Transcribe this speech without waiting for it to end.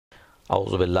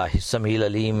أعوذ بالله السميع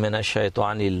العليم من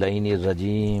الشيطان اللعين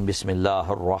الرجيم بسم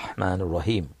الله الرحمن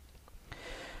الرحيم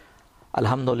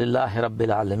الحمد لله رب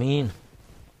العالمين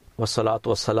والصلاة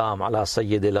والسلام على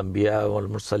سيد الأنبياء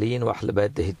والمرسلين وأهل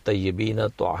بيته الطيبين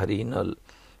الطاهرين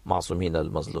المعصومين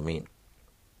المظلومين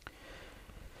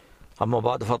أما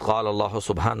بعد فقد قال الله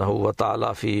سبحانه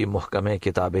وتعالى في محكم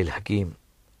كتابه الحكيم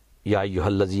يا أيها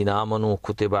الذين آمنوا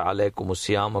كتب عليكم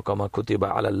الصيام كما كتب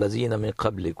على الذين من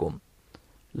قبلكم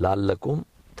لعلكم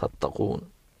تتقون.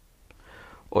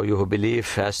 Or you who believe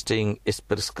fasting is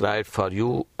prescribed for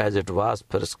you as it was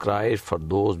prescribed for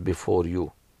those before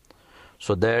you,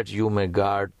 so that you may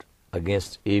guard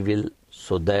against evil,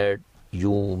 so that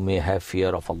you may have fear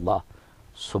of Allah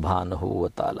subhanahu wa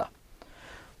ta'ala.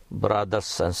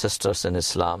 Brothers and sisters in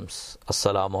Islam,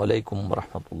 Assalamu alaikum wa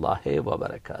rahmatullahi wa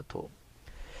barakatuh.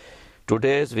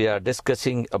 Today we are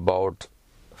discussing about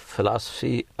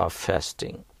philosophy of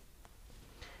fasting.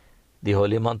 The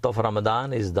holy month of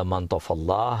Ramadan is the month of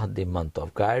Allah, the month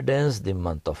of guidance, the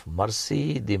month of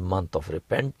mercy, the month of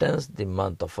repentance, the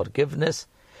month of forgiveness,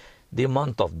 the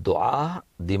month of dua,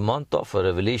 the month of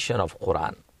revelation of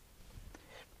Quran.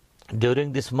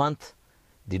 During this month,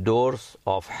 the doors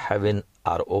of heaven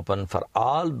are open for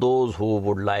all those who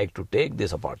would like to take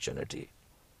this opportunity.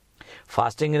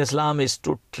 Fasting in Islam is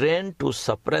to train to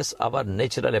suppress our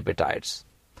natural appetites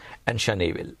and shun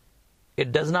evil.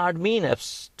 It does not mean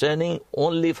abstaining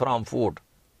only from food,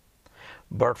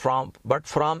 but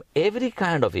from every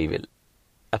kind of evil.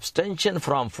 Abstention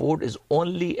from food is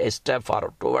only a step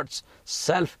forward towards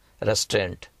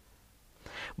self-restraint.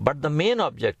 But the main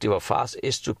objective of fast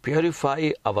is to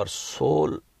purify our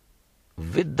soul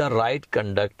with the right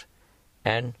conduct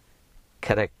and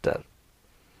character.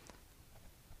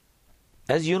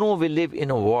 As you know, we live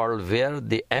in a world where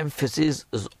the emphasis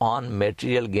is on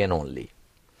material gain only,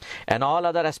 and all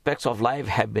other aspects of life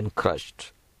have been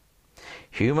crushed.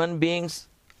 Human beings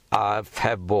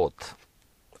have both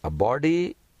a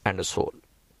body and a soul.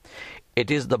 It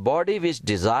is the body which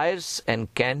desires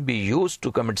and can be used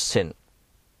to commit sin.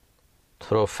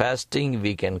 Through fasting,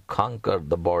 we can conquer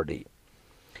the body.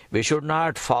 We should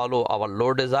not follow our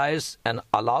low desires and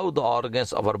allow the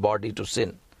organs of our body to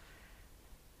sin.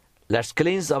 Let's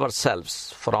cleanse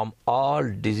ourselves from all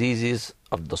diseases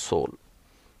of the soul.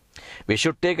 We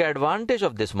should take advantage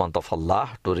of this month of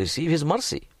Allah to receive His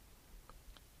mercy.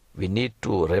 We need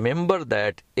to remember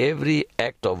that every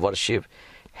act of worship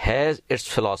has its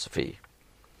philosophy.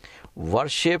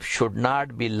 Worship should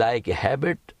not be like a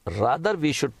habit, rather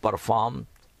we should perform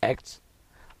acts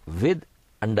with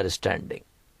understanding.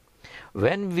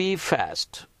 When we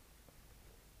fast,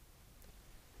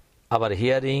 our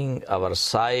hearing, our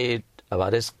sight,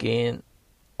 our skin,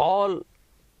 all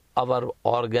our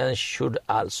organs should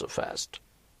also fast.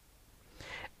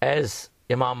 As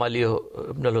Imam Ali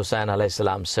ibn al-Husayn alayhi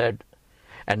salam said,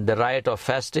 and the right of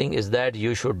fasting is that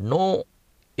you should know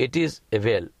it is a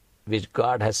veil which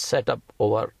God has set up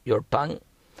over your tongue,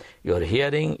 your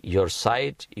hearing, your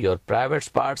sight, your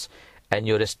private parts, and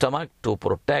your stomach to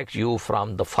protect you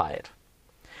from the fire.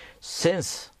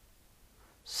 Sins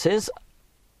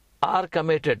are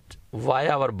committed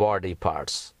via our body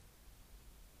parts.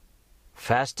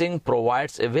 Fasting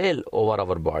provides a veil over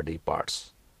our body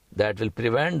parts that will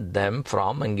prevent them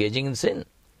from engaging in sin.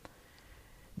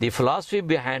 The philosophy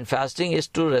behind fasting is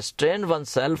to restrain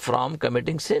oneself from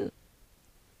committing sin.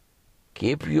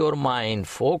 Keep your mind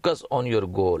focused on your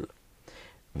goal,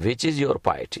 which is your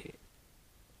piety.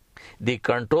 The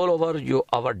control over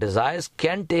our desires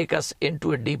can take us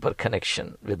into a deeper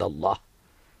connection with Allah.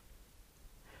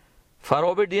 For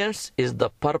obedience is the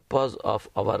purpose of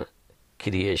our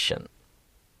creation.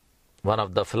 One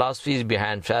of the philosophies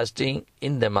behind fasting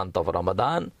in the month of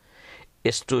Ramadan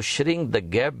is to shrink the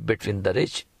gap between the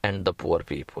rich and the poor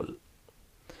people.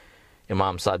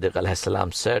 Imam Sadiq alayhi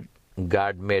salam said,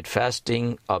 God made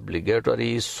fasting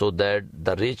obligatory so that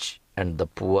the rich and the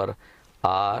poor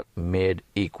are made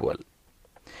equal.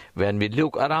 When we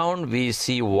look around, we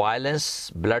see violence,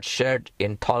 bloodshed,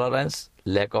 intolerance,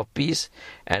 lack of peace,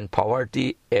 and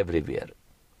poverty everywhere.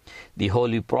 The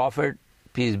Holy Prophet,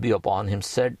 peace be upon him,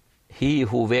 said, he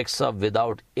who wakes up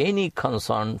without any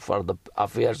concern for the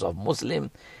affairs of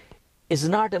Muslim is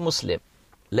not a Muslim.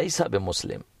 Laysa bi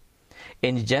Muslim.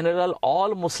 In general,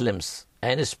 all Muslims,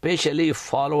 and especially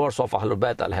followers of Ahlul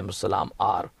Bayt alayhimus salam,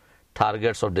 are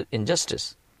targets of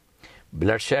injustice.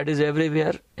 Bloodshed is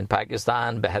everywhere, in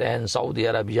Pakistan, Bahrain, Saudi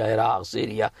Arabia, Iraq,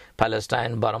 Syria,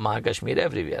 Palestine, Burma, Kashmir,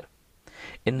 everywhere.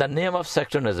 In the name of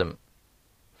sectarianism,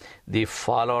 the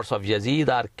followers of Yazid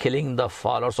are killing the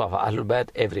followers of Ahlul Bayt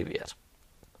everywhere.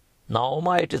 Now,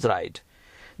 it is right.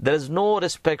 There is no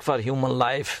respect for human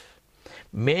life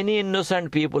Many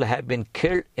innocent people have been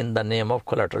killed in the name of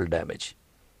collateral damage.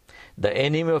 The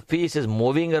enemy of peace is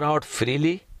moving around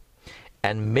freely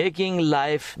and making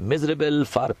life miserable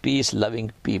for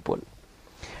peace-loving people.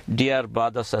 Dear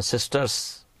brothers and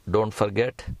sisters, don't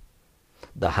forget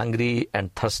the hungry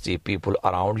and thirsty people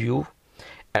around you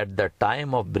at the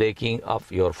time of breaking of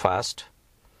your fast.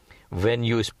 When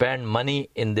you spend money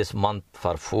in this month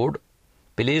for food,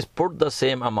 please put the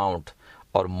same amount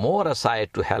or more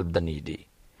aside to help the needy.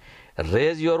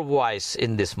 Raise your voice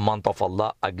in this month of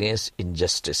Allah against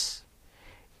injustice.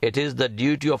 It is the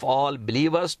duty of all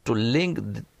believers to link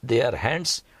their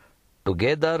hands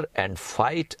together and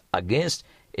fight against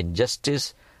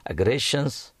injustice,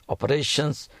 aggressions,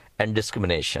 oppressions, and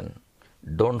discrimination.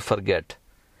 Don't forget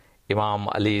Imam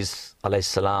Ali's alayhi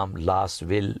salam last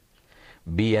will: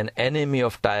 be an enemy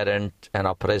of tyrant and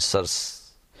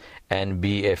oppressors, and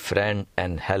be a friend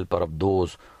and helper of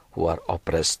those who are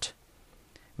oppressed.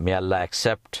 May Allah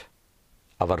accept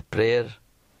our prayer,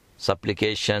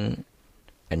 supplication,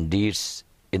 and deeds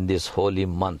in this holy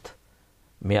month.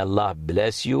 May Allah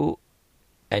bless you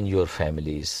and your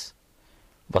families.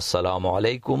 Wassalamu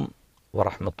alaikum wa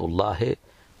rahmatullahi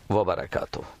wa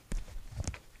barakatuh.